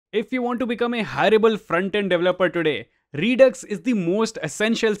If you want to become a hireable front-end developer today, Redux is the most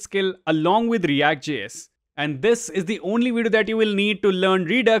essential skill along with React.js. And this is the only video that you will need to learn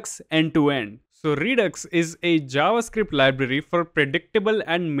Redux end-to-end. So Redux is a JavaScript library for predictable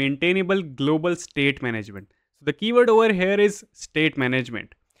and maintainable global state management. So the keyword over here is state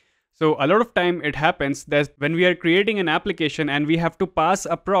management. So a lot of time it happens that when we are creating an application and we have to pass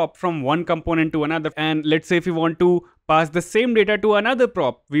a prop from one component to another, and let's say if we want to pass the same data to another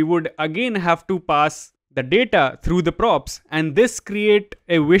prop, we would again have to pass the data through the props, and this create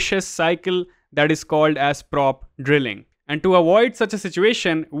a vicious cycle that is called as prop drilling. And to avoid such a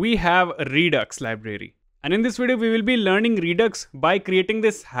situation, we have a Redux library. And in this video, we will be learning Redux by creating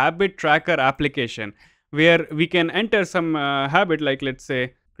this habit tracker application where we can enter some habit, like let's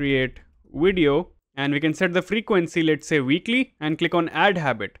say create video, and we can set the frequency, let's say weekly, and click on add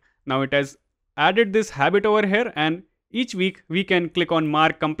habit. Now it has added this habit over here, and each week we can click on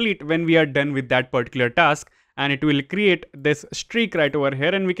mark complete when we are done with that particular task, and it will create this streak right over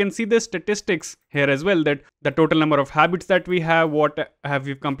here. And we can see the statistics here as well, that the total number of habits that we have, what have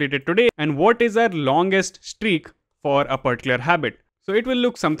we completed today, and what is our longest streak for a particular habit. So it will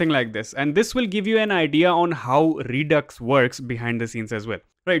look something like this, and this will give you an idea on how Redux works behind the scenes as well.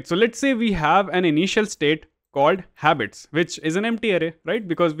 Right, so let's say we have an initial state called habits, which is an empty array, right?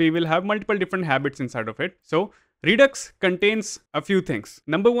 Because we will have multiple different habits inside of it. So Redux contains a few things.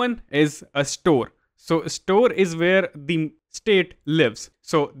 Number one is a store. So store is where the state lives.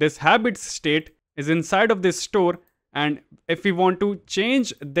 So this habits state is inside of this store. And if we want to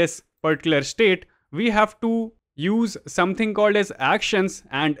change this particular state, we have to use something called as actions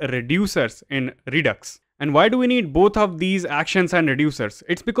and reducers in Redux. And why do we need both of these actions and reducers?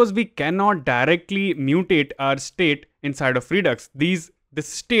 It's because we cannot directly mutate our state inside of Redux. This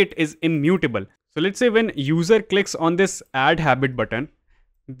state is immutable. So let's say when user clicks on this add habit button,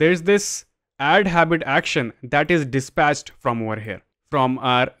 there's this add habit action that is dispatched from over here, from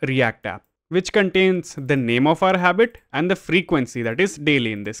our React app, which contains the name of our habit and the frequency, that is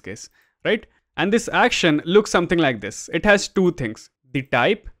daily in this case, right? And this action looks something like this. It has two things: the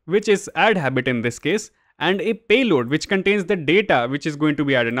type, which is add habit in this case, and a payload which contains the data which is going to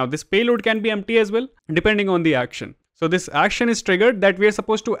be added. Now this payload can be empty as well, depending on the action. So this action is triggered that we are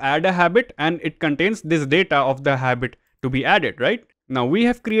supposed to add a habit, and it contains this data of the habit to be added, right? Now we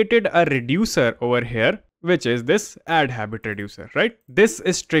have created a reducer over here, which is this add habit reducer, right? This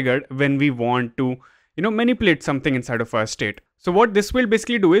is triggered when we want to, manipulate something inside of our state. So what this will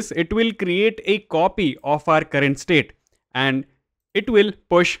basically do is it will create a copy of our current state, and it will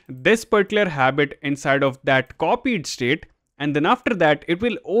push this particular habit inside of that copied state, and then after that it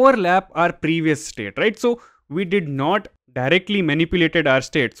will overlap our previous state, right? So we did not directly manipulated our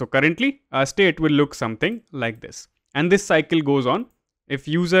state. So currently our state will look something like this, and this cycle goes on. If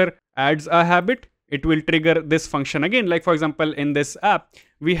user adds a habit, it will trigger this function again. Like for example, in this app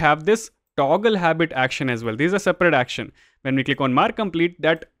we have this toggle habit action as well. This is a separate action. When we click on mark complete,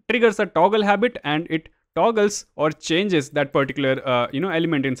 that triggers a toggle habit, and it toggles or changes that particular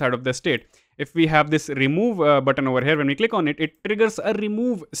element inside of the state. If we have this remove button over here, when we click on it, it triggers a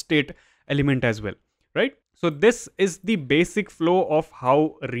remove state element as well, right? So this is the basic flow of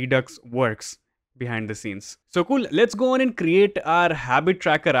how Redux works behind the scenes. So cool, let's go on and create our habit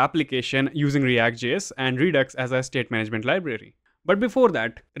tracker application using React.js and Redux as a state management library. But before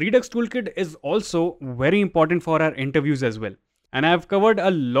that, Redux Toolkit is also very important for our interviews as well. And I've covered a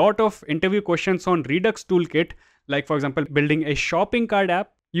lot of interview questions on Redux Toolkit, like for example, building a shopping cart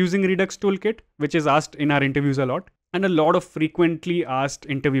app using Redux Toolkit, which is asked in our interviews a lot, and a lot of frequently asked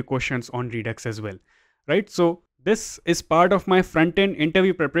interview questions on Redux as well, right? So this is part of my front-end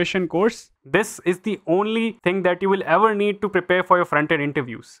interview preparation course. This is the only thing that you will ever need to prepare for your front-end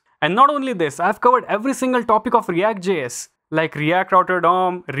interviews. And not only this, I've covered every single topic of React.js, like React Router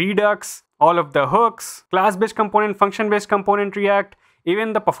DOM, Redux, all of the hooks, class-based component, function-based component React,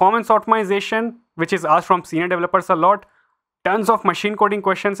 even the performance optimization, which is asked from senior developers a lot, tons of machine coding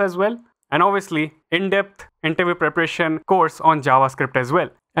questions as well, and obviously in-depth interview preparation course on JavaScript as well.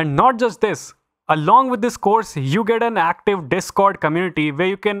 And not just this, along with this course, you get an active Discord community where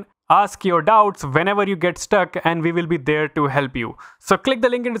you can ask your doubts whenever you get stuck, and we will be there to help you. So click the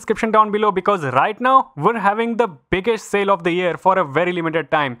link in the description down below, because right now we're having the biggest sale of the year for a very limited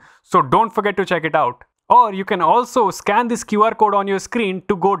time. So don't forget to check it out. Or you can also scan this QR code on your screen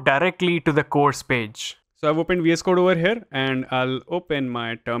to go directly to the course page. So I've opened VS Code over here, and I'll open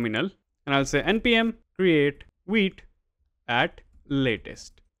my terminal, and I'll say npm create wheat at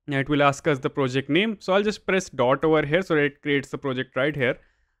latest. Now it will ask us the project name. So I'll just press dot over here so that it creates the project right here.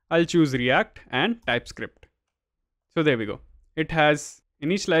 I'll choose React and TypeScript. So there we go. It has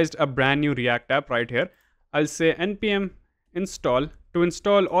initialized a brand new React app right here. I'll say npm install to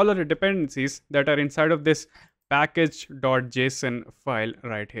install all of the dependencies that are inside of this package.json file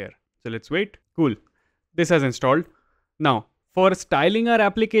right here. So let's wait. Cool. This has installed. Now, for styling our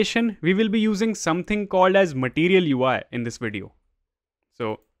application, we will be using something called as Material UI in this video.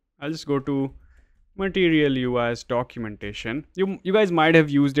 So I'll just go to Material UI's documentation. You guys might have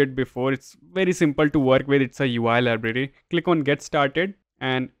used it before. It's very simple to work with. It's a UI library. Click on Get Started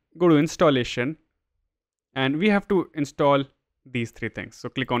and go to Installation. And we have to install these three things. So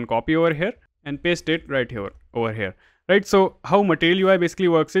click on Copy over here and paste it right here over here. Right, so how Material UI basically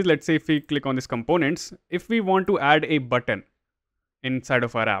works is, let's say if we click on these components, if we want to add a button inside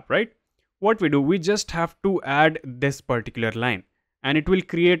of our app, right? What we do, we just have to add this particular line and it will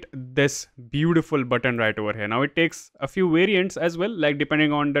create this beautiful button right over here. Now it takes a few variants as well, like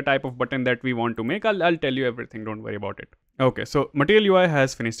depending on the type of button that we want to make. I'll tell you everything, don't worry about it. Okay, so Material UI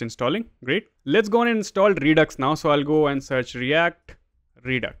has finished installing. Great. Let's go and install Redux now. So I'll go and search React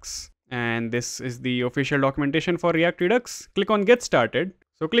Redux. And this is the official documentation for React Redux. Click on Get Started.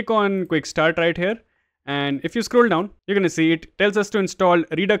 So click on Quick Start right here. And if you scroll down, you're going to see it tells us to install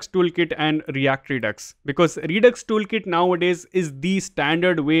Redux Toolkit and React Redux. Because Redux Toolkit nowadays is the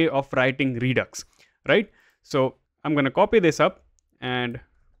standard way of writing Redux, right? So I'm going to copy this up and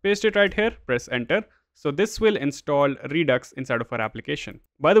paste it right here. Press Enter. So this will install Redux inside of our application.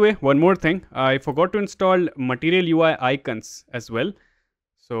 By the way, one more thing. I forgot to install Material UI icons as well.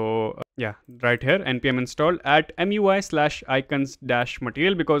 So yeah, right here, npm install at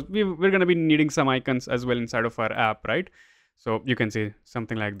mui/icons-material, because we're going to be needing some icons as well inside of our app, right? So you can see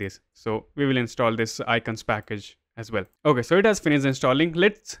something like this. So we will install this icons package as well. Okay, so it has finished installing.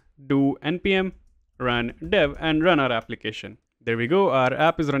 Let's do npm run dev and run our application. There we go. Our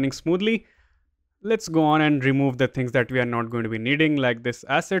app is running smoothly. Let's go on and remove the things that we are not going to be needing, like this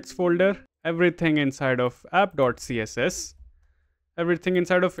assets folder, everything inside of app.css. Everything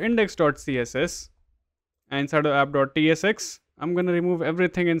inside of index.css, and inside of app.tsx, I'm going to remove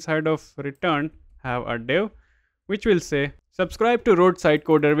everything inside of return, have a div, which will say subscribe to Roadside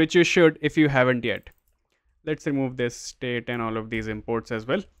Coder, which you should if you haven't yet. Let's remove this state and all of these imports as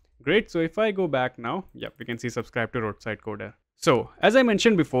well. Great. So if I go back now, yep, we can see subscribe to Roadside Coder. So as I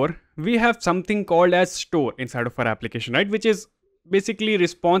mentioned before, we have something called as store inside of our application, right? Which is basically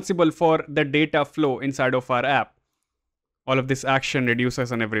responsible for the data flow inside of our app. All of this action,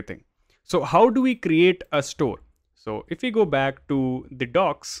 reducers and everything. So how do we create a store? So if we go back to the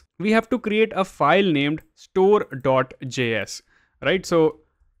docs, we have to create a file named store.js, right? So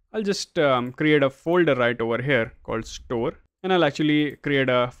I'll just create a folder right over here called store, and I'll actually create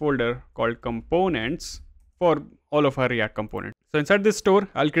a folder called components for all of our React components. So inside this store,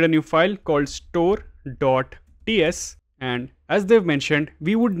 I'll create a new file called store.ts, and as they've mentioned,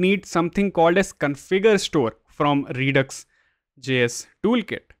 we would need something called as configure store from Redux JS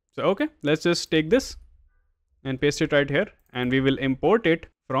toolkit. So okay, let's just take this and paste it right here, and we will import it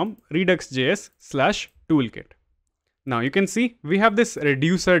from redux.js/toolkit. Now you can see we have this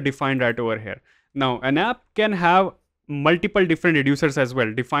reducer defined right over here. Now an app can have multiple different reducers as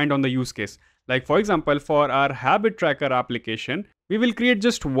well defined on the use case. Like for example, for our habit tracker application, we will create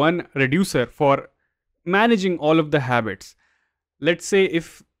just one reducer for managing all of the habits. Let's say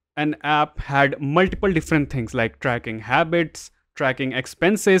if an app had multiple different things like tracking habits, tracking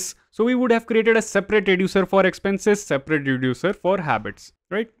expenses. So we would have created a separate reducer for expenses, separate reducer for habits,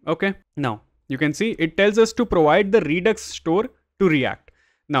 right? Okay. Now you can see it tells us to provide the Redux store to React.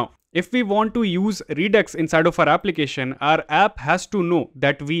 Now, if we want to use Redux inside of our application, our app has to know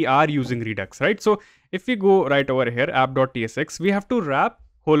that we are using Redux, right? So if we go right over here, app.tsx, we have to wrap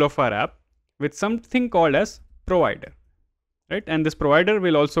whole of our app with something called as provider. Right? And this provider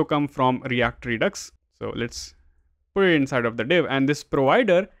will also come from React Redux. So let's put it inside of the div, and this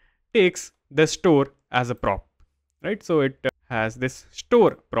provider takes the store as a prop, right? So it has this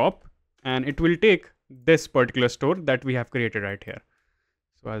store prop, and it will take this particular store that we have created right here.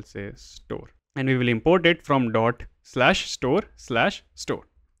 So I'll say store, and we will import it from ./store/store,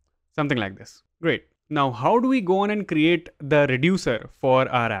 something like this. Great. Now, how do we go on and create the reducer for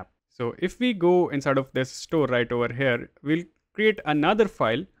our app? So if we go inside of this store right over here, we'll create another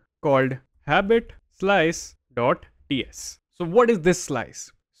file called habit_slice.ts. So what is this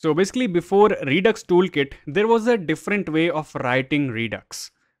slice? So basically before Redux Toolkit, there was a different way of writing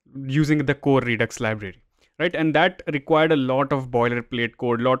Redux using the core Redux library, right? And that required a lot of boilerplate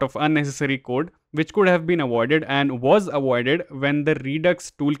code, lot of unnecessary code, which could have been avoided and was avoided when the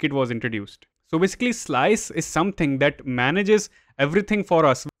Redux Toolkit was introduced. So basically slice is something that manages everything for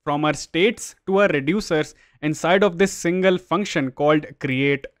us from our states to our reducers inside of this single function called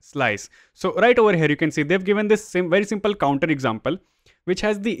create slice. So right over here, you can see they've given this very simple counter example, which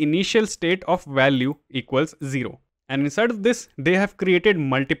has the initial state of value equals 0. And inside of this, they have created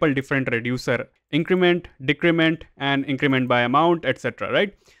multiple different reducer, increment, decrement, and increment by amount, etc.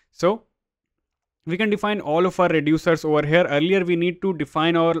 Right? So we can define all of our reducers over here. Earlier, we need to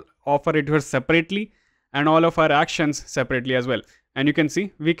define all of our reducers separately and all of our actions separately as well. And you can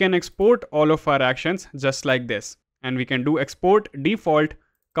see we can export all of our actions just like this. And we can do export default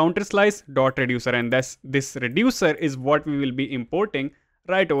counter slice dot reducer, and this reducer is what we will be importing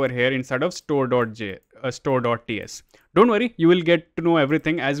right over here inside of store.ts. Don't worry, you will get to know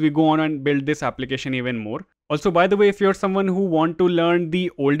everything as we go on and build this application even more. Also, by the way, if you're someone who want to learn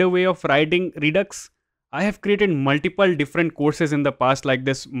the older way of writing Redux, I have created multiple different courses in the past, like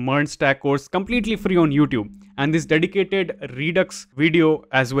this MERN stack course, completely free on YouTube, and this dedicated Redux video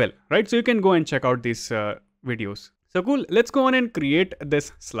as well, right? So you can go and check out these videos. So cool, let's go on and create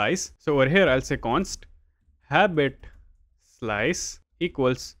this slice. So over here, I'll say const habit slice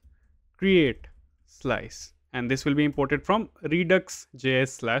equals create slice, and this will be imported from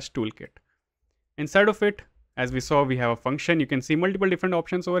redux.js/toolkit. Inside of it, as we saw, we have a function. You can see multiple different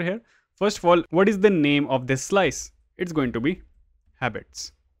options over here. First of all, what is the name of this slice? It's going to be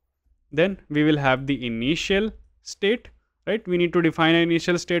habits. Then we will have the initial state, right? We need to define an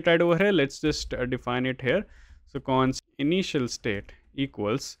initial state right over here. Let's just define it here. So const initial state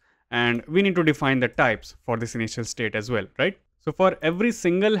equals, and we need to define the types for this initial state as well, right? So for every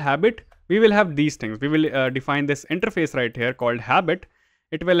single habit, we will have these things. We will define this interface right here called habit.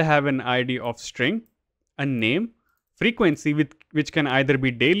 It will have an ID of string, a name, frequency which can either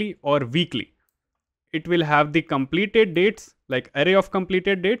be daily or weekly. It will have the completed dates, like array of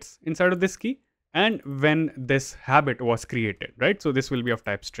completed dates inside of this key, and when this habit was created, right? So this will be of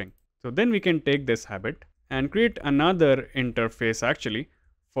type string. So then we can take this habit and create another interface actually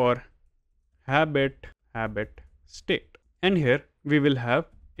for habit state. And here we will have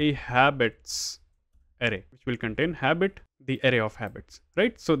a habits array, which will contain habit, the array of habits,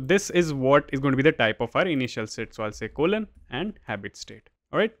 right? So this is what is going to be the type of our initial state. So I'll say colon and habit state.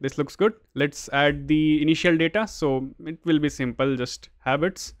 All right, this looks good. Let's add the initial data. So it will be simple, just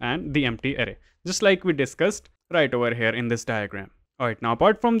habits and the empty array, just like we discussed right over here in this diagram. All right, now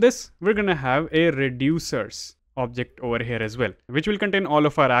apart from this, we're going to have a reducers object over here as well, which will contain all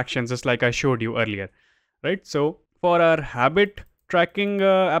of our actions, just like I showed you earlier, right? So for our habit tracking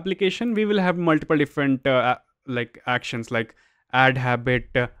application, we will have multiple different like actions like add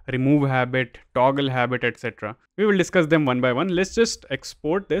habit, remove habit, toggle habit, etc. We will discuss them one by one. Let's just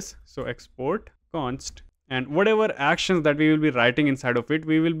export this. So export const, and whatever actions that we will be writing inside of it,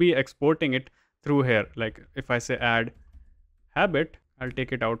 we will be exporting it through here. Like if I say add habit, I'll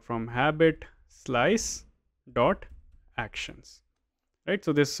take it out from habit slice dot actions, right?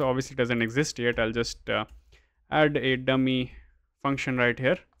 So this obviously doesn't exist yet. I'll just add a dummy function right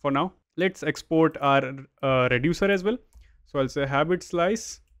here for now. Let's export our reducer as well. So I'll say habit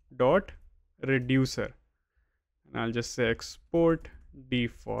slice dot reducer, and I'll just say export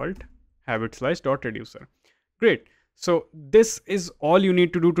default habit slice dot reducer. Great. So this is all you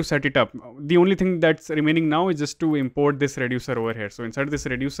need to do to set it up. The only thing that's remaining now is just to import this reducer over here. So inside this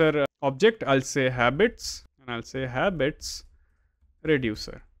reducer object, I'll say habits, and I'll say habits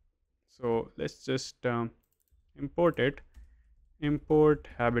reducer. So let's just import it. Import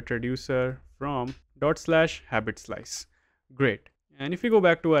habit reducer from /habit slice. Great. And if we go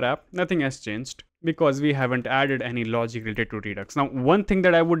back to our app, nothing has changed because we haven't added any logic related to Redux. Now, one thing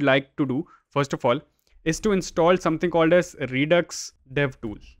that I would like to do, first of all, is to install something called as Redux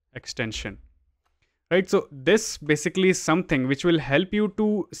DevTool extension, right? So this basically is something which will help you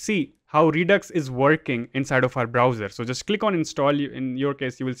to see how Redux is working inside of our browser. So just click on install. In your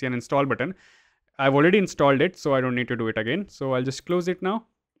case, you will see an install button. I've already installed it, so I don't need to do it again. So I'll just close it now.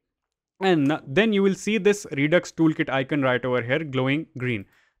 And then you will see this Redux Toolkit icon right over here, glowing green.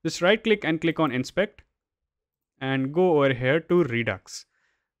 Just right click and click on inspect and go over here to Redux.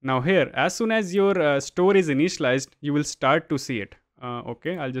 Now here, as soon as your store is initialized, you will start to see it.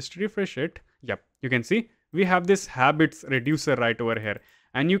 Okay, I'll just refresh it. Yep, you can see we have this habits reducer right over here.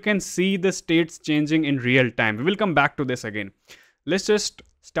 And you can see the states changing in real time. We will come back to this again. Let's just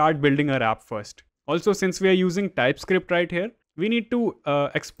start building our app first. Also, since we are using Typescript right here, we need to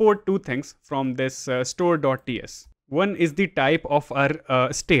export two things from this store.ts. One is the type of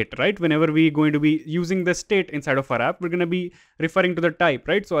our state, right? Whenever we're going to be using the state inside of our app, we're going to be referring to the type,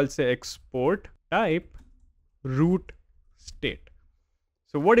 right? So I'll say export type root state.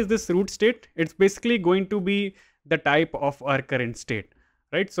 So what is this root state? It's basically going to be the type of our current state,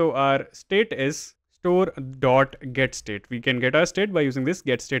 right? So our state is store.getState. We can get our state by using this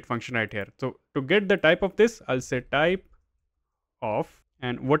getState function right here. So to get the type of this, I'll say type of,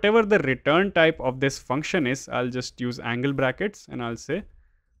 and whatever the return type of this function is, I'll just use angle brackets and I'll say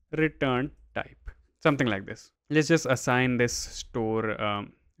return type, something like this. Let's just assign this store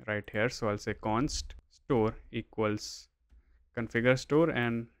right here. So I'll say const store equals configure store,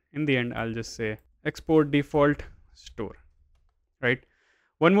 and in the end I'll just say export default store, right?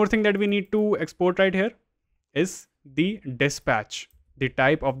 One more thing that we need to export right here is the dispatch, the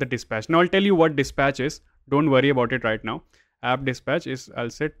type of the dispatch. Now I'll tell you what dispatch is. Don't worry about it right now. App dispatch is,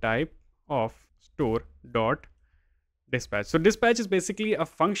 I'll say type of store dot dispatch. So dispatch is basically a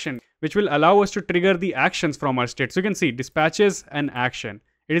function which will allow us to trigger the actions from our state. So you can see dispatch is an action.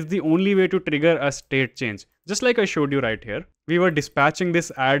 It is the only way to trigger a state change. Just like I showed you right here, we were dispatching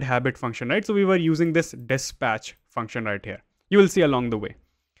this add habit function, right? So we were using this dispatch function right here. You will see along the way.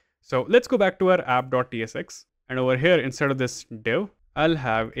 So let's go back to our app.tsx, and over here instead of this div, I'll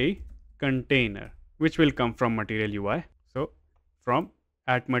have a container which will come from material UI. So from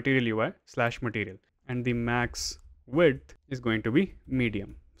at material UI / material, and the max width is going to be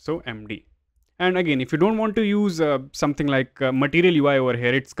medium, so MD. And again, if you don't want to use something like material UI over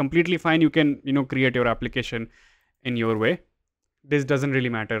here, it's completely fine. You can, create your application in your way. This doesn't really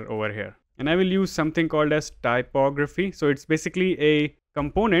matter over here. And I will use something called as typography. So it's basically a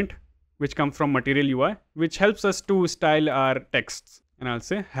component which comes from material UI, which helps us to style our texts. And I'll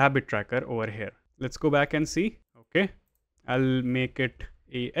say habit tracker over here. Let's go back and see. Okay, I'll make it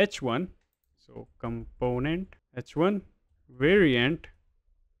a h1. So component h1 variant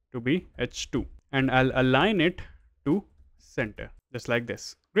to be h2, and I'll align it to center, just like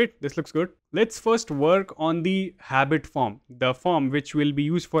this. Great, this looks good. Let's first work on the habit form, the form which will be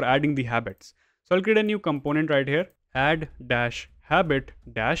used for adding the habits. So I'll create a new component right here, add dash habit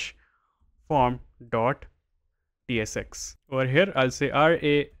dash form dot tsx. Over here I'll say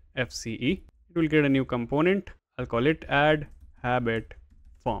rafce. It will create a new component. I'll call it add habit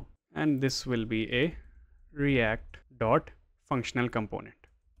form, and this will be a react dot functional component.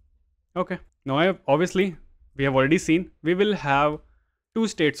 Okay, now obviously we have already seen we will have two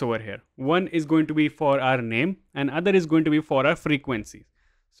states over here. One is going to be for our name and other is going to be for our frequencies.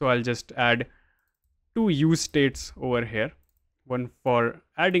 So I'll just add two use states over here. One for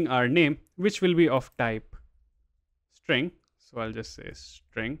adding our name, which will be of type string. So I'll just say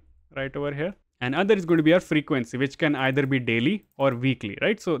string right over here. And other is going to be our frequency, which can either be daily or weekly,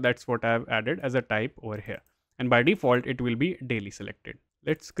 right? So that's what I've added as a type over here. And by default, it will be daily selected.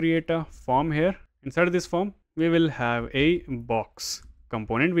 Let's create a form here. Inside of this form, we will have a box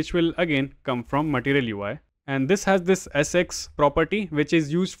component, which will again come from material UI. And this has this SX property, which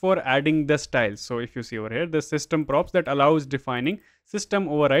is used for adding the styles. So if you see over here, the system props that allows defining system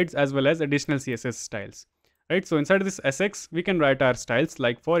overrides as well as additional CSS styles, right? So inside of this SX, we can write our styles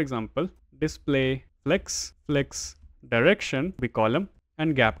like, for example, display flex direction be column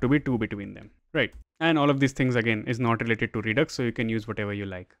and gap to be 2 between them, right? And all of these things again is not related to Redux, so you can use whatever you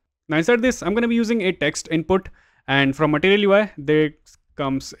like. Now inside this, I'm going to be using a text input, and from material UI, there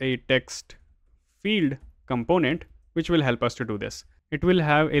comes a text field component, which will help us to do this. It will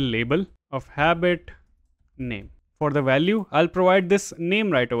have a label of habit name. For the value, I'll provide this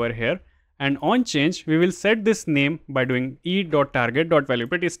name right over here. And on change, we will set this name by doing e.target.value,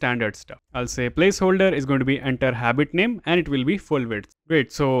 pretty standard stuff. I'll say placeholder is going to be enter habit name, and it will be full width.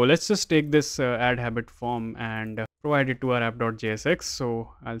 Great, so let's just take this add habit form and provide it to our app.jsx.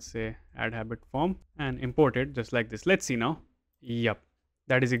 So I'll say add habit form and import it just like this. Let's see now. Yep,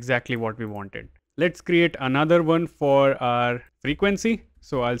 that is exactly what we wanted. Let's create another one for our frequency.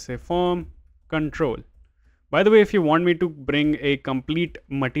 So I'll say form control. By the way, if you want me to bring a complete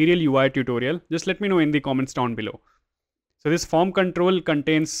material UI tutorial, just let me know in the comments down below. So this form control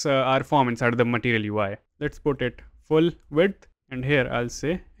contains our form inside of the material UI. Let's put it full width, and here I'll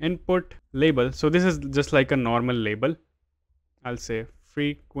say input label. So this is just like a normal label. I'll say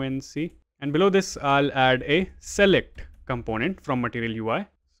frequency, and below this I'll add a select component from material UI.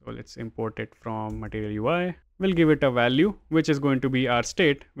 So let's import it from material UI. We'll give it a value, which is going to be our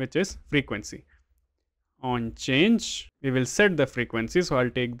state, which is frequency. On change, we will set the frequency. So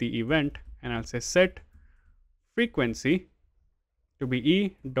I'll take the event and I'll say set frequency to be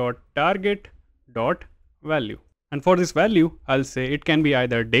e.target.value. And for this value, I'll say it can be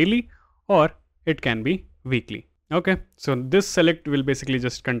either daily or it can be weekly. Okay, so this select will basically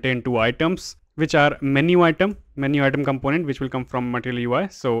just contain two items, which are menu item component, which will come from material UI.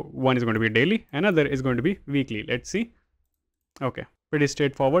 So one is going to be daily, another is going to be weekly. Let's see. Okay, pretty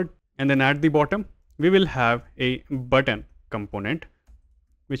straightforward. And then at the bottom, we will have a button component,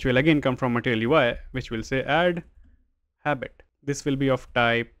 which will again come from material UI, which will say add habit. This will be of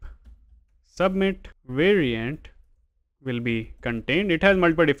type submit. Variant will be contained. It has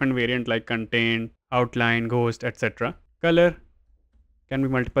multiple different variant like contained, outline, ghost, etc. Color can be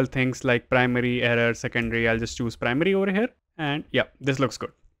multiple things like primary, error, secondary. I'll just choose primary over here. And yeah, this looks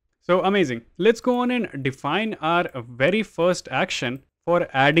good. So amazing. Let's go on and define our very first action for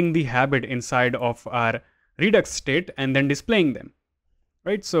adding the habit inside of our Redux state and then displaying them.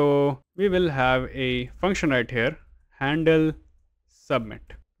 Right, so we will have a function right here, handle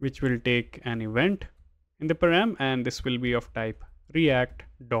submit, which will take an event in the param, and this will be of type react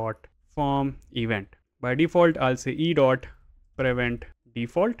dot form event. By default, I'll say e dot prevent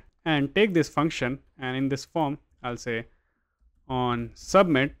default and take this function, and in this form, I'll say on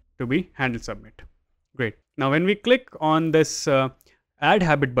submit to be handle submit. Great. Now, when we click on this add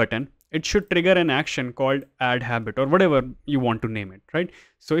habit button, it should trigger an action called add habit or whatever you want to name it, right?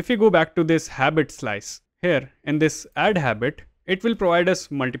 So if you go back to this habit slice here in this add habit, it will provide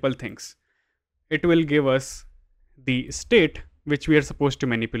us multiple things. It will give us the state which we are supposed to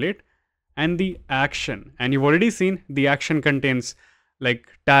manipulate and the action. And you've already seen the action contains like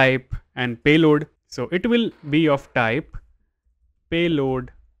type and payload. So it will be of type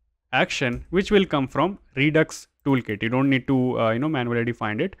payload action, which will come from Redux Toolkit. You don't need to manually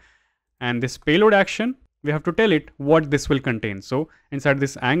define it. And this payload action, we have to tell it what this will contain. So inside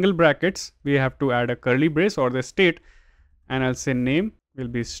this angle brackets, we have to add a curly brace or the state, and I'll say name will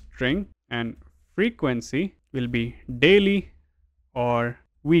be string and frequency will be daily or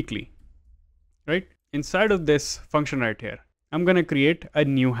weekly, right? Inside of this function right here, I'm going to create a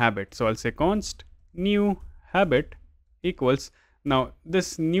new habit. So I'll say const new habit equals, now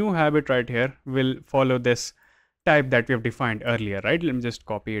this new habit right here will follow this type that we have defined earlier, right? Let me just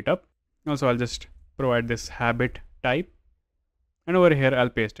copy it up. Also, I'll just provide this habit type, and over here I'll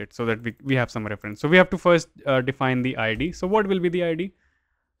paste it so that we have some reference. So we have to first define the ID. So what will be the ID?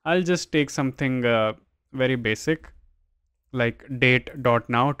 I'll just take something very basic like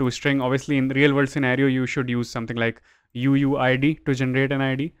date.now to string. Obviously in the real world scenario, you should use something like UUID to generate an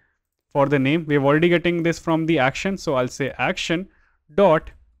ID. For the name, we're already getting this from the action. So I'll say action dot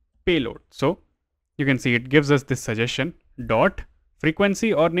payload. So you can see it gives us this suggestion dot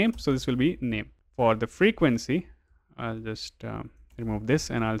frequency or name. So this will be name. For the frequency, I'll just remove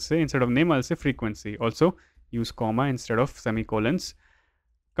this and I'll say instead of name, I'll say frequency. Also use comma instead of semicolons.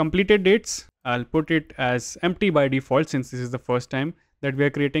 Completed dates, I'll put it as empty by default since this is the first time that we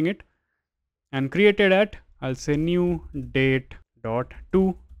are creating it. And created at, I'll say new date dot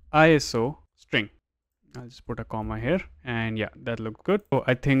to ISO string. I'll just put a comma here, and yeah, that looks good. So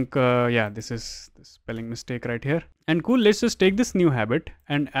I think, yeah, this is the spelling mistake right here. And cool, let's just take this new habit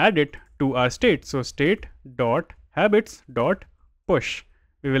and add it to our state. So state dot habits dot push.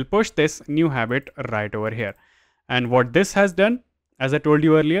 We will push this new habit right over here. And what this has done, as I told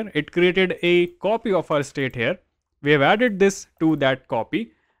you earlier, it created a copy of our state here. We have added this to that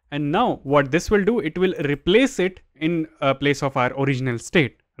copy. And now what this will do, it will replace it in place of our original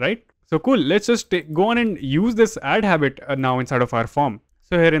state, right? So cool, let's just go on and use this add habit now inside of our form.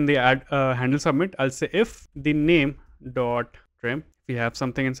 So here in the add handle submit, I'll say if the name dot trim, if we have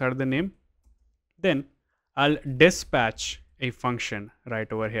something inside of the name, then I'll dispatch a function right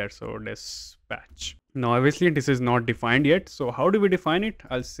over here. So dispatch. Now obviously this is not defined yet. So how do we define it?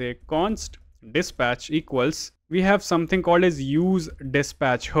 I'll say const dispatch equals, we have something called as use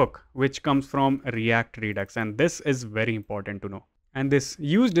dispatch hook, which comes from React Redux. And this is very important to know. And this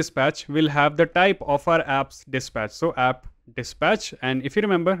use dispatch will have the type of our app's dispatch. So app dispatch. And if you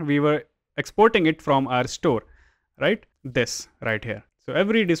remember, we were exporting it from our store, right? This right here. So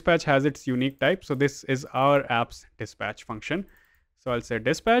every dispatch has its unique type. So this is our app's dispatch function. So I'll say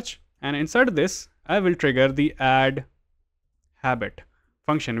dispatch, and inside of this, I will trigger the add habit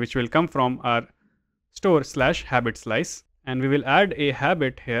function, which will come from our store / habit slice. And we will add a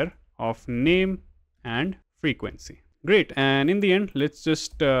habit here of name and frequency. Great. And in the end, let's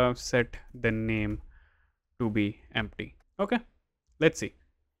just set the name to be empty. Okay, let's see.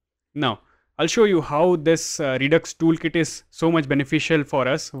 Now, I'll show you how this Redux toolkit is so much beneficial for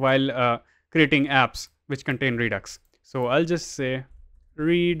us while creating apps which contain Redux. So I'll just say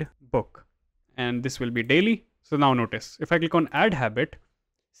read book, and this will be daily. So now notice, if I click on add habit,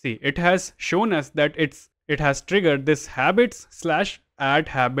 see, it has shown us that it has triggered this habits / add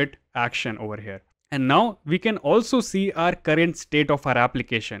habit action over here. And now we can also see our current state of our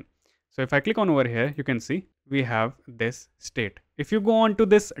application. So if I click on over here, you can see we have this state. If you go on to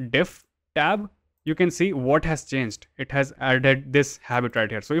this diff tab, you can see what has changed. It has added this habit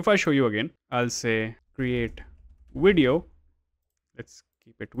right here. So if I show you again, I'll say create video. Let's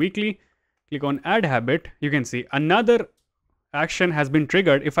keep it weekly. Click on add habit. You can see another action has been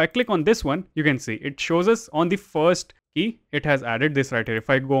triggered. If I click on this one, you can see it shows us on the first key, it has added this right here. If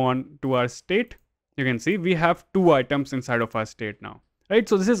I go on to our state, you can see we have 2 items inside of our state now, right?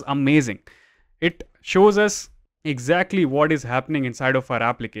 So this is amazing. It shows us exactly what is happening inside of our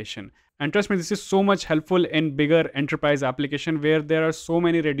application. And trust me, this is so much helpful in bigger enterprise application where there are so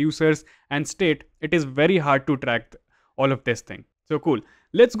many reducers and state. It is very hard to track all of this thing. So cool.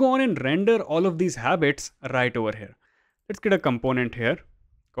 Let's go on and render all of these habits right over here. Let's get a component here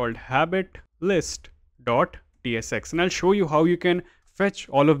called habit list.tsx, and I'll show you how you can fetch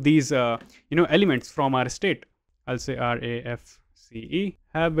all of these elements from our state. I'll say RAFCE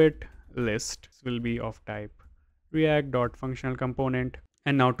habit list. This will be of type react.functional component.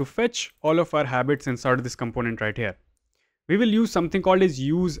 And now to fetch all of our habits inside of this component right here, we will use something called as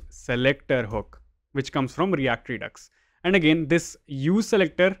use selector hook, which comes from React Redux. And again, this use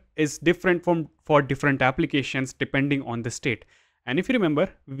selector is different for different applications depending on the state. And if you remember,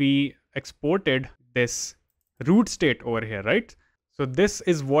 we exported this root state over here, right? So this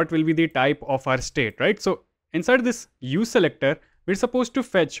is what will be the type of our state, right? So inside this use selector, we're supposed to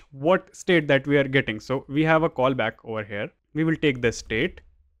fetch what state that we are getting. So we have a callback over here. We will take the state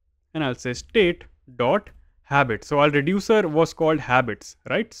and I'll say state dot habit. So our reducer was called habits,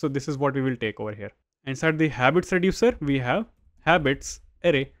 right? So this is what we will take over here. Inside the habits reducer, we have habits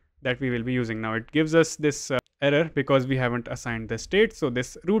array that we will be using. Now it gives us this error because we haven't assigned the state. So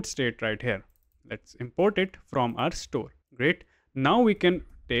this root state right here, let's import it from our store. Great. Now we can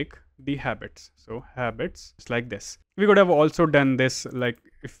take the habits. So habits is like this. We could have also done this like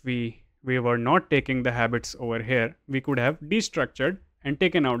if we were not taking the habits over here, we could have destructured and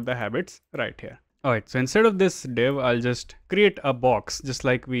taken out the habits right here. Alright, so instead of this div, I'll just create a box just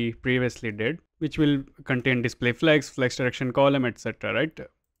like we previously did, which will contain display flex, flex direction column, etc. Right?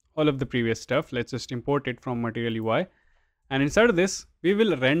 All of the previous stuff. Let's just import it from Material UI. And inside of this, we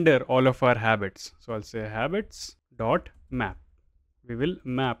will render all of our habits. So I'll say habits.map. We will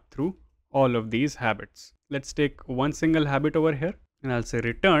map through all of these habits. Let's take one single habit over here and I'll say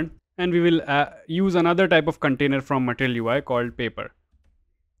return. And we will use another type of container from Material UI called paper.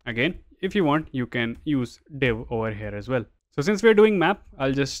 Again, if you want, you can use div over here as well. So since we're doing map,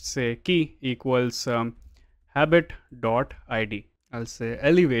 I'll just say key equals habit.id. I'll say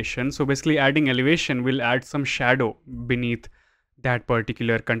elevation. So basically adding elevation will add some shadow beneath that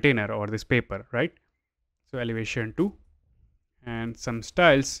particular container or this paper, right? So elevation 2 and some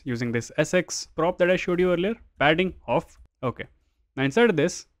styles using this SX prop that I showed you earlier, padding off. Okay. Now inside of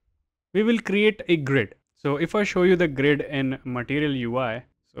this, we will create a grid. So if I show you the grid in Material UI,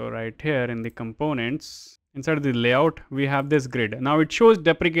 so right here in the components, inside of the layout, we have this grid. Now it shows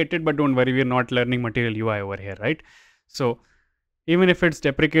deprecated, but don't worry, we're not learning Material UI over here, right? So even if it's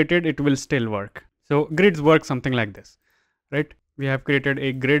deprecated, it will still work. So grids work something like this, right? We have created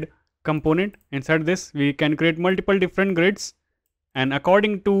a grid component. Inside this, we can create multiple different grids. And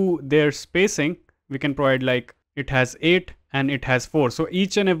according to their spacing, we can provide like it has 8 and it has 4. So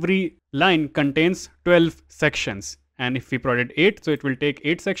each and every line contains 12 sections. And if we provided 8, so it will take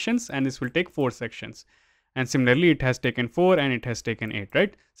 8 sections and this will take 4 sections. And similarly, it has taken 4 and it has taken 8,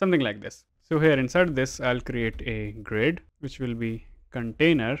 right? Something like this. So here inside this, I'll create a grid, which will be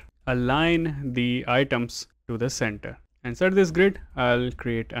container, align the items to the center. Inside this grid, I'll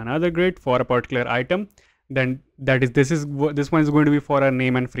create another grid for a particular item. Then this one is going to be for our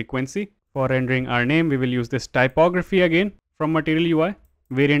name and frequency. For rendering our name, we will use this typography again from Material UI.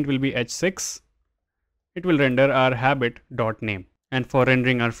 Variant will be H6. It will render our habit.name. And for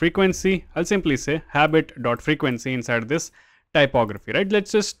rendering our frequency, I'll simply say habit.frequency inside this typography, right?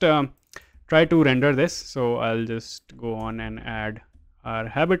 Let's just try to render this. So I'll just go on and add our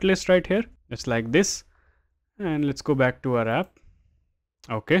habit list right here, just like this. And let's go back to our app.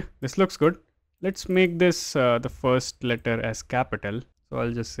 Okay, this looks good. Let's make this the first letter as capital. So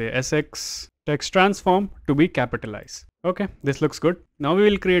I'll just say SX text transform to be capitalized. Okay, this looks good. Now we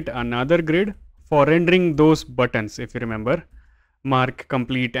will create another grid for rendering those buttons, if you remember, mark,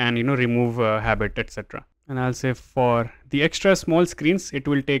 complete, and remove habit, etc. And I'll say for the extra small screens, it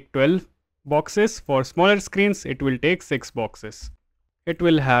will take 12 boxes. For smaller screens, it will take 6 boxes. It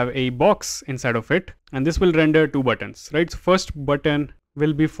will have a box inside of it, and this will render 2 buttons, right? So first button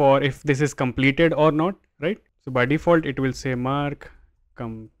will be for if this is completed or not, right? So by default, it will say mark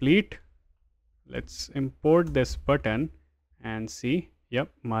complete. Let's import this button and see. Yep,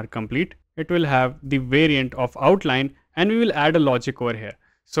 mark complete. It will have the variant of outline, and we will add a logic over here.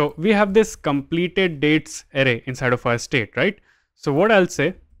 So we have this completed dates array inside of our state, right? So what I'll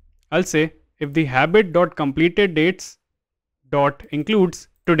say if the habit.completed dates, dot includes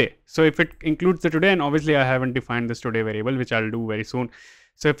today. So if it includes the today, and obviously I haven't defined this today variable, which I'll do very soon.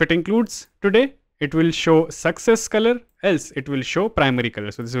 So if it includes today, it will show success color, else it will show primary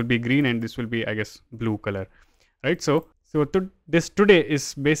color. So this will be green and this will be, I guess, blue color, right? So this today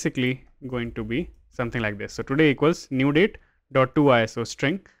is basically going to be something like this. So today equals new date dot to ISO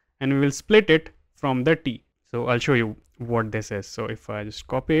string, and we will split it from the T. So I'll show you what this is. So if I just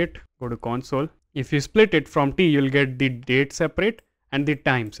copy it, go to console, if you split it from T, you'll get the date separate and the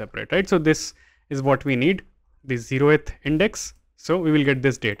time separate, right? So this is what we need, the 0th index. So we will get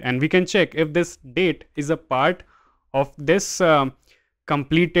this date, and we can check if this date is a part of this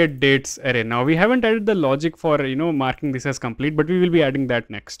completed dates array. Now we haven't added the logic for marking this as complete, but we will be adding that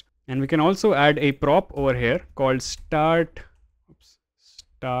next. And we can also add a prop over here called start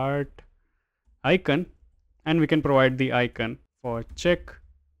icon, and we can provide the icon for check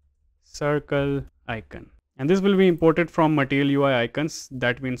circle icon, and this will be imported from material UI icons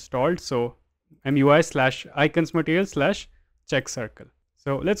that we installed. So MUI/icons material/ check circle.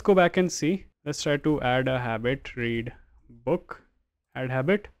 So let's go back and see. Let's try to add a habit, read book, add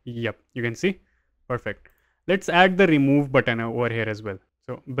habit. Yep, you can see. Perfect. Let's add the remove button over here as well.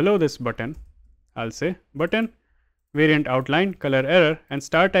 So below this button, I'll say button, variant outline, color error, and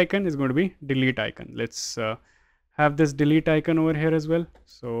start icon is going to be delete icon. Let's have this delete icon over here as well.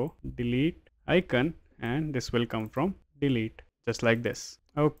 So delete icon, and this will come from delete, just like this.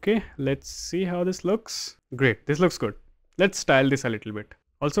 Okay, let's see how this looks. Great, this looks good. Let's style this a little bit.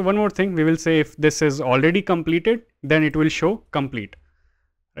 Also, one more thing, we will say if this is already completed, then it will show complete,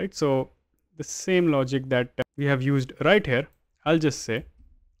 right? So the same logic that we have used right here, I'll just say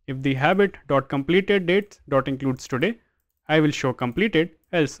if the habit.completed date.includes today, I will show completed,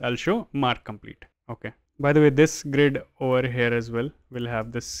 else I'll show mark complete. Okay. By the way, this grid over here as well will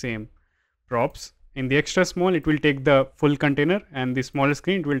have the same props. In the extra small, it will take the full container, and the smaller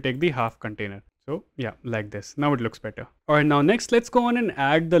screen, it will take the half container. So yeah, like this. Now it looks better. All right, now next, let's go on and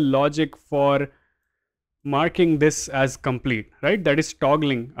add the logic for marking this as complete, right? That is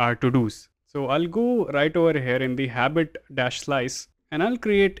toggling our to-dos. So I'll go right over here in the habit-slice, and I'll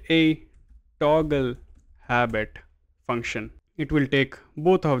create a toggle habit function. It will take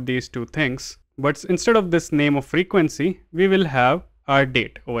both of these two things, but instead of this name of frequency, we will have our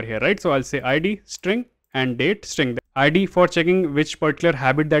date over here, right? So I'll say ID string and date string. The ID for checking which particular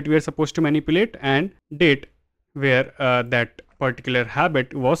habit that we are supposed to manipulate, and date where that particular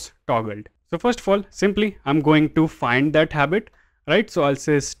habit was toggled. So first of all, simply I'm going to find that habit, right? So I'll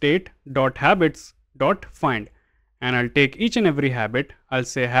say state.habits.find, and I'll take each and every habit. I'll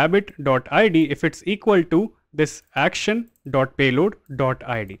say habit.id if it's equal to this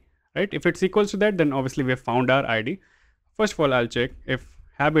action.payload.id, right? If it's equals to that, then obviously we have found our ID. First of all, I'll check if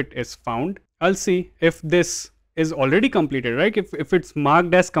habit is found. I'll see if this is already completed, right? If it's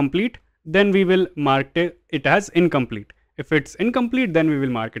marked as complete, then we will mark it as incomplete. If it's incomplete, then we will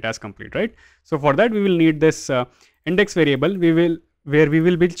mark it as complete, right? So for that, we will need this index variable where we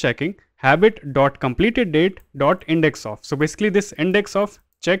will be checking habit.completedDate.indexOf. So basically this indexOf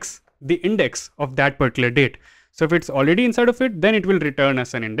checks the index of that particular date. So if it's already inside of it, then it will return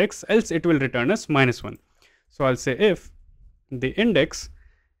us an index, else it will return us -1. So I'll say if the index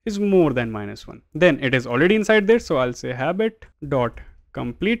is more than -1, then it is already inside there. So I'll say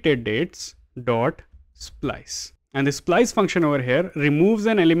habit.completedDates.splice. And the splice function over here removes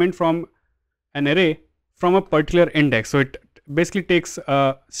an element from an array from a particular index. So it basically takes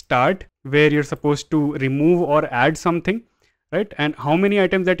a start where you're supposed to remove or add something, right? And how many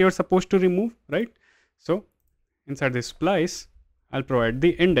items that you're supposed to remove, right? So inside this splice, I'll provide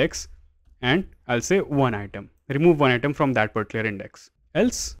the index, and I'll say one item, remove one item from that particular index.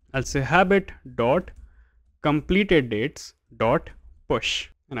 Else I'll say habit.completedDates.push,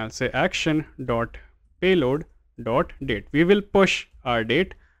 and I'll say action.payload.date. We will push our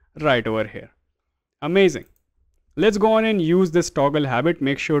date right over here. Amazing. Let's go on and use this toggle habit.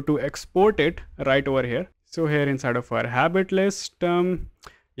 Make sure to export it right over here. So here inside of our habit list,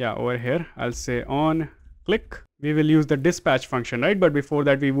 over here, I'll say on click. We will use the dispatch function, right? But before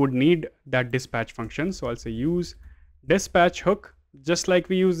that, we would need that dispatch function. So I'll say use dispatch hook, just like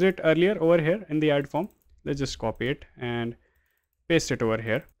we used it earlier over here in the add form. Let's just copy it and paste it over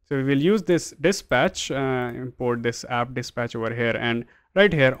here. So we will use this dispatch, import this app dispatch over here, and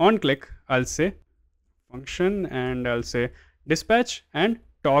right here on click, I'll say function, and I'll say dispatch and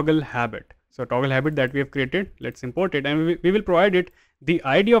toggle habit. So toggle habit that we have created, let's import it, and we will provide it the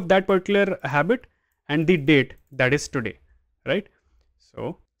ID of that particular habit and the date, that is today, right?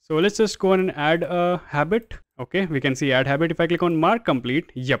 So let's just go on and add a habit. Okay, we can see add habit. If I click on mark complete,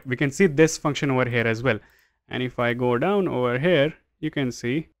 yep, we can see this function over here as well. And if I go down over here, you can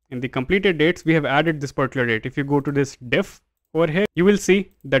see in the completed dates, we have added this particular date. If you go to this diff over here, you will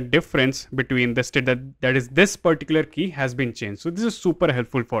see the difference between the state that is this particular key has been changed. So this is super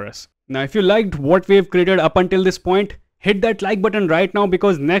helpful for us. Now, if you liked what we have created up until this point, hit that like button right now,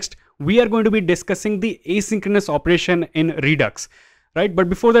 because next we are going to be discussing the asynchronous operation in Redux, right? But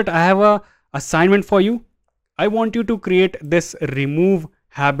before that, I have a assignment for you. I want you to create this remove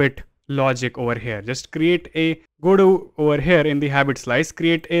habit logic over here. Just go to over here in the habit slice,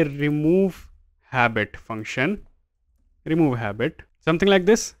 create a remove habit function, remove habit, something like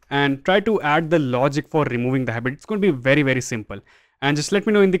this, and try to add the logic for removing the habit. It's going to be very, very simple. And just let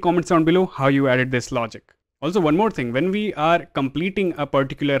me know in the comments down below how you added this logic. Also, one more thing, when we are completing a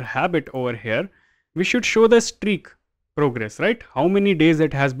particular habit over here, we should show the streak progress, right? How many days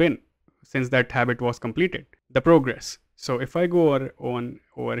it has been since that habit was completed, the progress. So if I go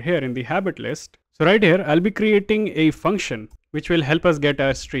over here in the habit list, so right here, I'll be creating a function which will help us get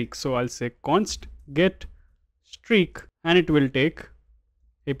a streak. So I'll say const get streak, and it will take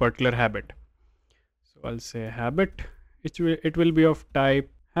a particular habit. So I'll say habit, it will be of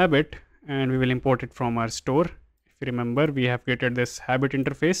type habit, and we will import it from our store. If you remember, we have created this habit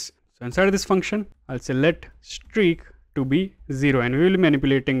interface. So inside of this function, I'll say let streak to be 0, and we will be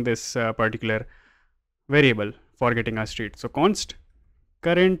manipulating this particular variable for getting our streak. So const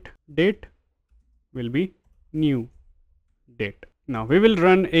current date will be new date. Now we will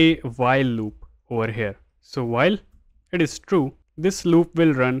run a while loop over here. So while it is true, this loop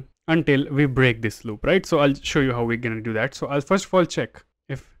will run until we break this loop, right? So I'll show you how we're going to do that. So I'll first of all check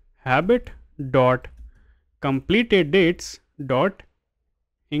if habit dot completed dates dot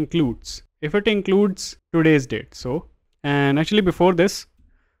includes, if it includes today's date. So, and actually before this,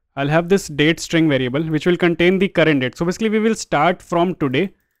 I'll have this date string variable which will contain the current date. So basically we will start from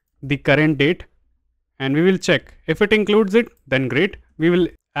today, the current date, and we will check if it includes it, then great. We will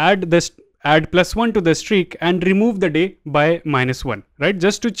add +1 to the streak and remove the day by -1, right?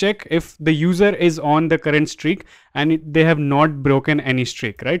 Just to check if the user is on the current streak and they have not broken any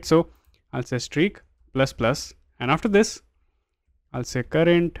streak, right? So I'll say streak ++, and after this, I'll say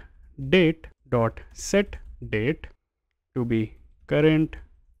current date dot set date to be current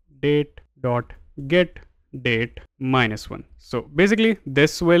date dot get date -1. So basically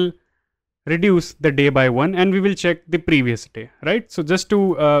this will reduce the day by 1, and we will check the previous day, right? So just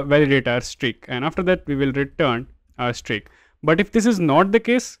to validate our streak, and after that we will return our streak. But if this is not the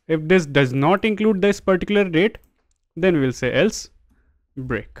case, if this does not include this particular date, then we will say else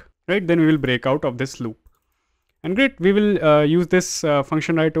break, right? Then we will break out of this loop. And great, we will use this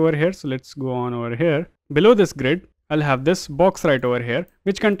function right over here. So let's go on over here. Below this grid, I'll have this box right over here,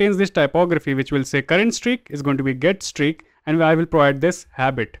 which contains this typography, which will say current streak is going to be get streak, and I will provide this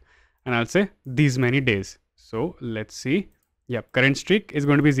habit, and I'll say these many days. So let's see. Yep, current streak is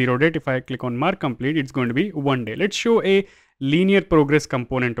going to be 0 date. If I click on mark complete, it's going to be 1 day. Let's show a linear progress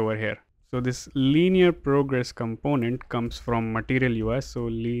component over here. So this linear progress component comes from material UI. So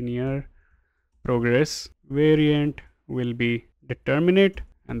linear progress variant will be determinate,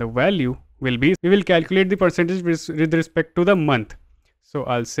 and the value will be, we will calculate the percentage with respect to the month. So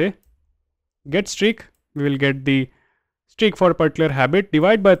I'll say get streak, we will get the streak for a particular habit,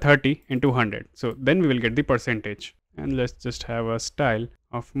 divide by 30 into 100. So then we will get the percentage, and let's just have a style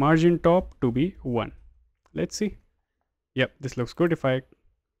of margin top to be 1. Let's see. Yep, this looks good. If I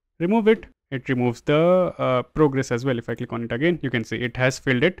remove it, it removes the progress as well. If I click on it again, you can see it has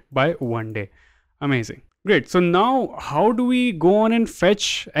filled it by 1 day. Amazing. Great. So now how do we go on and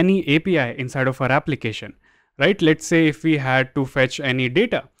fetch any API inside of our application, right? Let's say if we had to fetch any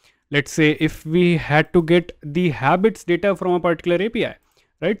data, let's say if we had to get the habits data from a particular API,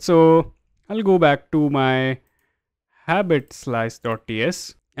 right? So I'll go back to my habit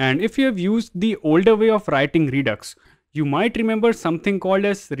slice.ts. And if you have used the older way of writing Redux, you might remember something called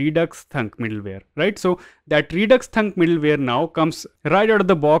as Redux Thunk Middleware, right? So that Redux Thunk Middleware now comes right out of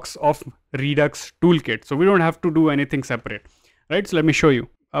the box of Redux Toolkit. So we don't have to do anything separate, right? So let me show you.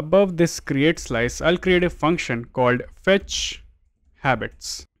 Above this create slice, I'll create a function called fetch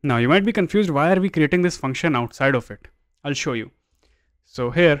habits. Now you might be confused, why are we creating this function outside of it? I'll show you.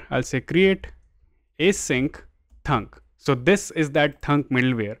 So here I'll say create async thunk. So this is that thunk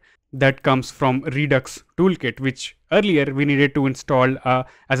middleware that comes from Redux Toolkit, which earlier we needed to install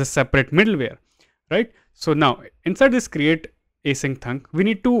as a separate middleware, right? So now inside this create async thunk, we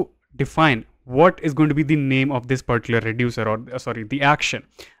need to define what is going to be the name of this particular reducer, or the action,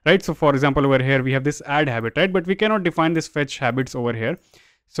 right? So for example, over here we have this add habit, right? But we cannot define this fetch habits over here.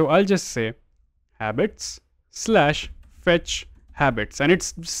 So I'll just say habits / fetch habits, and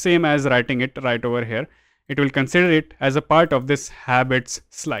it's same as writing it right over here. it will consider it as a part of this habits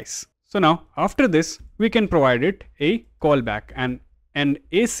slice. So now after this, we can provide it a callback and an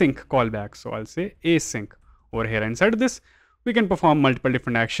async callback. So I'll say async over here. Inside this, we can perform multiple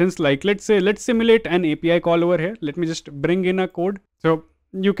different actions. Like let's simulate an API call over here. Let me just bring in a code. So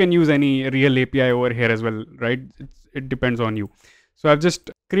you can use any real API over here as well, right? It depends on you. So I've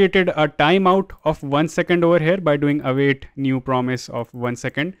just created a timeout of 1 second over here by doing await new promise of 1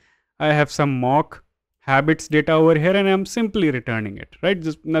 second. I have some mock habits data over here and I'm simply returning it, right?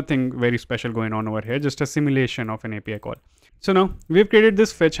 Just nothing very special going on over here, just a simulation of an API call. So now we've created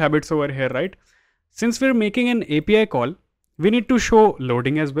this fetch habits over here, right? Since we're making an API call, we need to show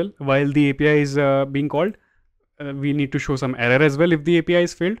loading as well while the API is being called. We need to show some error as well if the API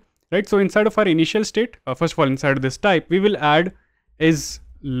is failed, right? So inside of our initial state, first of all, inside of this type, we will add is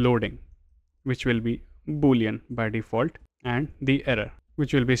loading, which will be Boolean by default, and the error,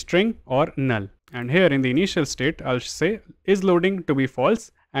 which will be string or null. And here in the initial state, I'll say is loading to be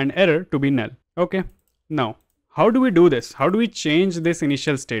false and error to be null. Okay. Now, how do we do this? How do we change this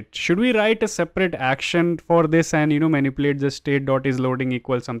initial state? Should we write a separate action for this and, manipulate the state dot is loading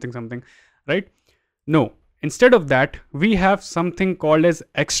equals something, right? No. Instead of that, we have something called as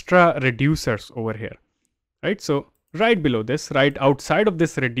extra reducers over here, right? So right below this, right outside of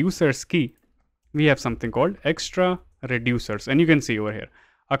this reducers key, we have something called extra reducers. And you can see over here,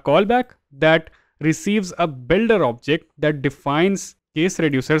 a callback that receives a builder object that defines case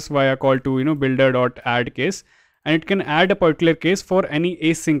reducers via call to, builder.add case. And it can add a particular case for any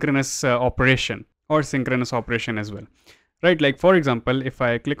asynchronous operation or synchronous operation as well, right? Like for example, if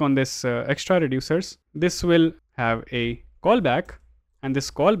I click on this extra reducers, this will have a callback and this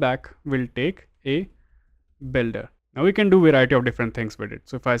callback will take a builder. Now we can do a variety of different things with it.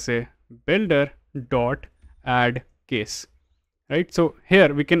 So if I say builder dot add case, right? So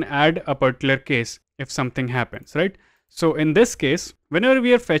here we can add a particular case if something happens, right? So in this case, whenever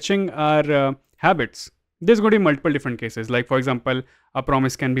we are fetching our habits, there's going to be multiple different cases. Like for example, a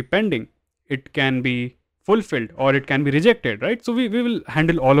promise can be pending, it can be fulfilled, or it can be rejected, right? So we will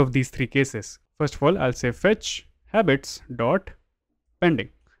handle all of these three cases. First of all, I'll say fetch habits dot pending.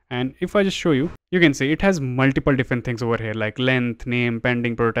 And if I just show you, you can see it has multiple different things over here like length, name,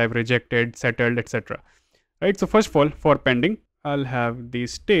 pending, prototype, rejected, settled, etc. Right? So first of all, for pending, I'll have the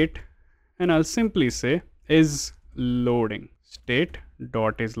state and I'll simply say is loading, state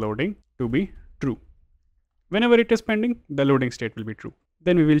dot is loading to be true. Whenever it is pending, the loading state will be true.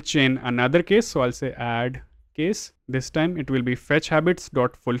 Then we will chain another case. So I'll say add case. This time it will be fetch habits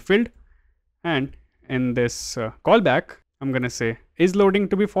dot fulfilled. And in this callback, I'm going to say is loading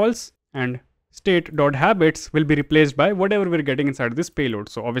to be false and state dot habits will be replaced by whatever we're getting inside this payload.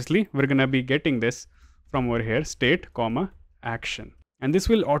 So obviously we're going to be getting this from over here, state comma action. And this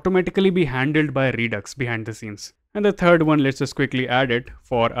will automatically be handled by Redux behind the scenes. And the third one, let's just quickly add it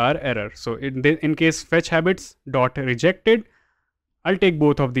for our error. So in case fetch habits dot rejected, I'll take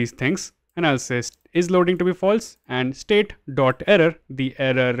both of these things and I'll say is loading to be false and state dot error, the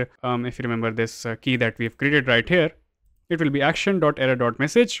error, if you remember this key that we've created right here, it will be action dot error dot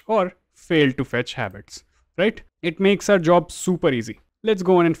message or fail to fetch habits, right? It makes our job super easy. Let's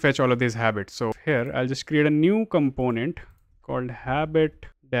go on and fetch all of these habits. So here I'll just create a new component called habit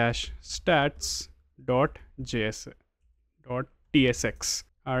dash stats dot tsx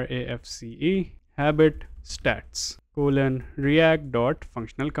RAFCE habit stats colon react dot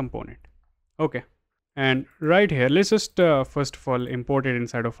functional component. Okay. And right here, let's just first of all import it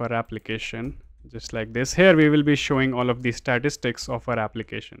inside of our application, just like this. Here we will be showing all of the statistics of our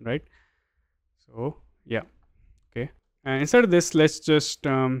application, right? So yeah, okay. And inside of this, let's just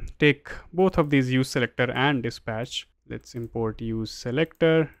take both of these use selector and dispatch. Let's import use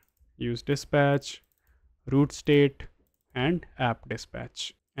selector, use dispatch, root state, and app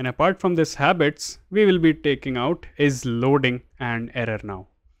dispatch. And apart from this habits, we will be taking out is loading and error now,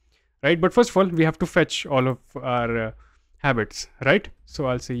 right? But first of all, we have to fetch all of our habits, right? So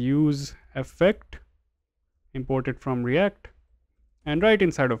I'll say use effect, import it from React, and right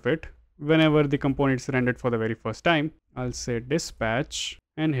inside of it, whenever the component is rendered for the very first time, I'll say dispatch,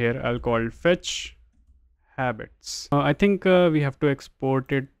 and here I'll call fetch habits. I think we have to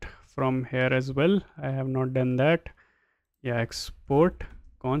export it from here as well. I have not done that. Yeah, export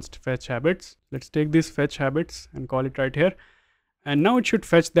const fetch habits. Let's take these fetch habits and call it right here. And now it should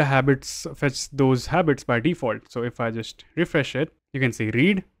fetch the habits, fetch those habits by default. So if I just refresh it, you can see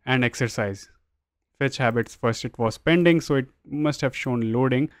read and exercise. Fetch habits, first it was pending, so it must have shown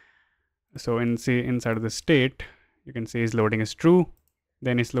loading. So inside of the state, you can see is loading is true,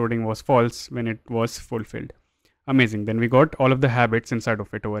 then is loading was false when it was fulfilled. Amazing. Then we got all of the habits inside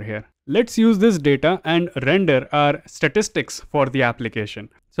of it over here. Let's use this data and render our statistics for the application.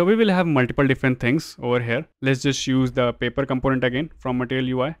 So we will have multiple different things over here. Let's just use the paper component again from material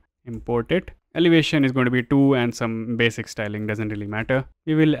UI, import it. Elevation is going to be 2 and some basic styling, doesn't really matter.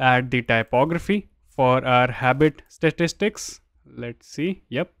 We will add the typography for our habit statistics. Let's see.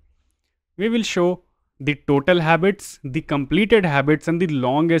 Yep. We will show the total habits, the completed habits, and the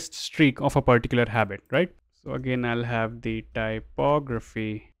longest streak of a particular habit, right? So again, I'll have the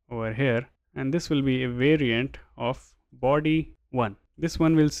typography over here, and this will be a variant of body 1. This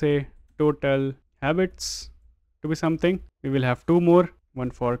one will say total habits to be something. We will have 2 more, one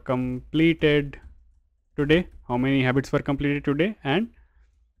for completed today, how many habits were completed today, and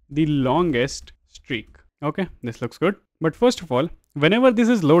the longest streak. Okay, this looks good. But first of all, whenever this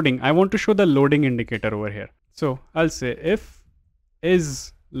is loading, I want to show the loading indicator over here. So I'll say if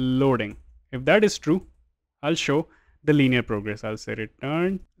is loading. If that is true, I'll show the linear progress. I'll say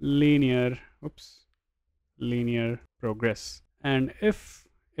return linear progress. And if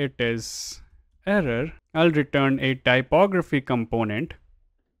it is error, I'll return a typography component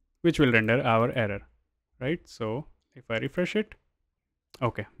which will render our error, right? So if I refresh it,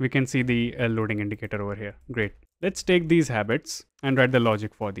 okay, we can see the loading indicator over here. Great. Let's take these habits and write the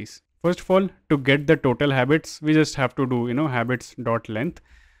logic for these. First of all, to get the total habits, we just have to do, habits.length.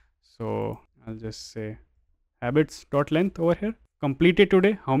 So I'll just say habits.length over here. Completed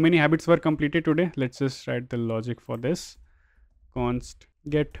today. How many habits were completed today? Let's just write the logic for this. Const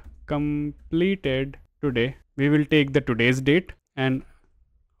get completed today. We will take the today's date, and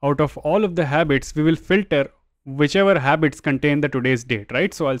out of all of the habits, we will filter whichever habits contain the today's date,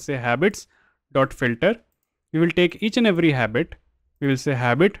 right? So I'll say habits.filter. We will take each and every habit. We will say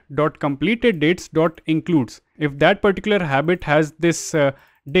habit.completeddates.includes. If that particular habit has this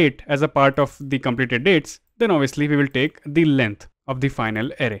date as a part of the completed dates, then obviously we will take the length of the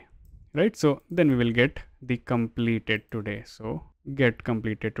final array, right? So then we will get the completed today. So get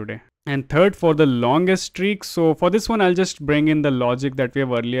completed today. And third, for the longest streak. So for this one, I'll just bring in the logic that we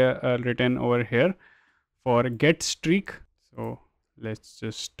have earlier written over here for get streak. So let's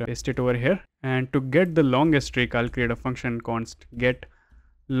just paste it over here. And to get the longest streak, I'll create a function const get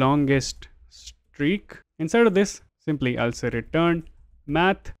longest streak. Inside of this, simply I'll say return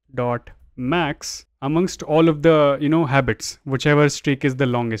math.max amongst all of the habits, whichever streak is the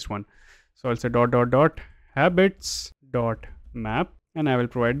longest one. So I'll say habits.map, and I will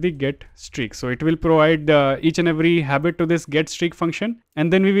provide the get streak. So it will provide each and every habit to this get streak function,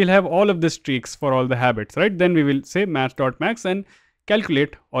 and then we will have all of the streaks for all the habits, right? Then we will say math.max and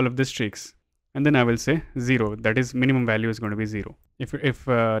calculate all of the streaks, and then I will say 0. That is, minimum value is going to be 0 if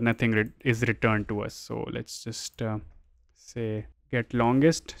nothing is returned to us. So let's just say get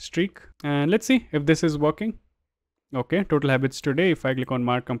longest streak, and let's see if this is working. Okay, total habits today. If I click on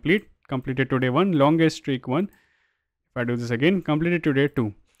mark complete, completed today 1, longest streak 1. If I do this again, completed today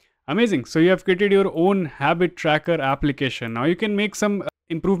 2. Amazing. So you have created your own habit tracker application. Now you can make some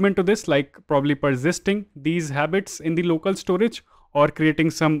improvement to this, like probably persisting these habits in the local storage, or creating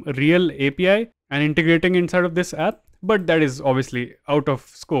some real API and integrating inside of this app. But that is obviously out of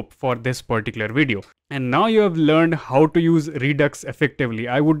scope for this particular video. And now you have learned how to use Redux effectively.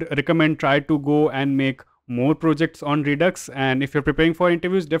 I would recommend try to go and make more projects on Redux. And if you're preparing for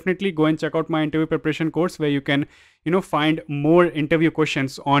interviews, definitely go and check out my interview preparation course, where you can, find more interview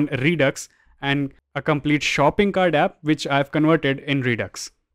questions on Redux and a complete shopping cart app, which I've converted in Redux.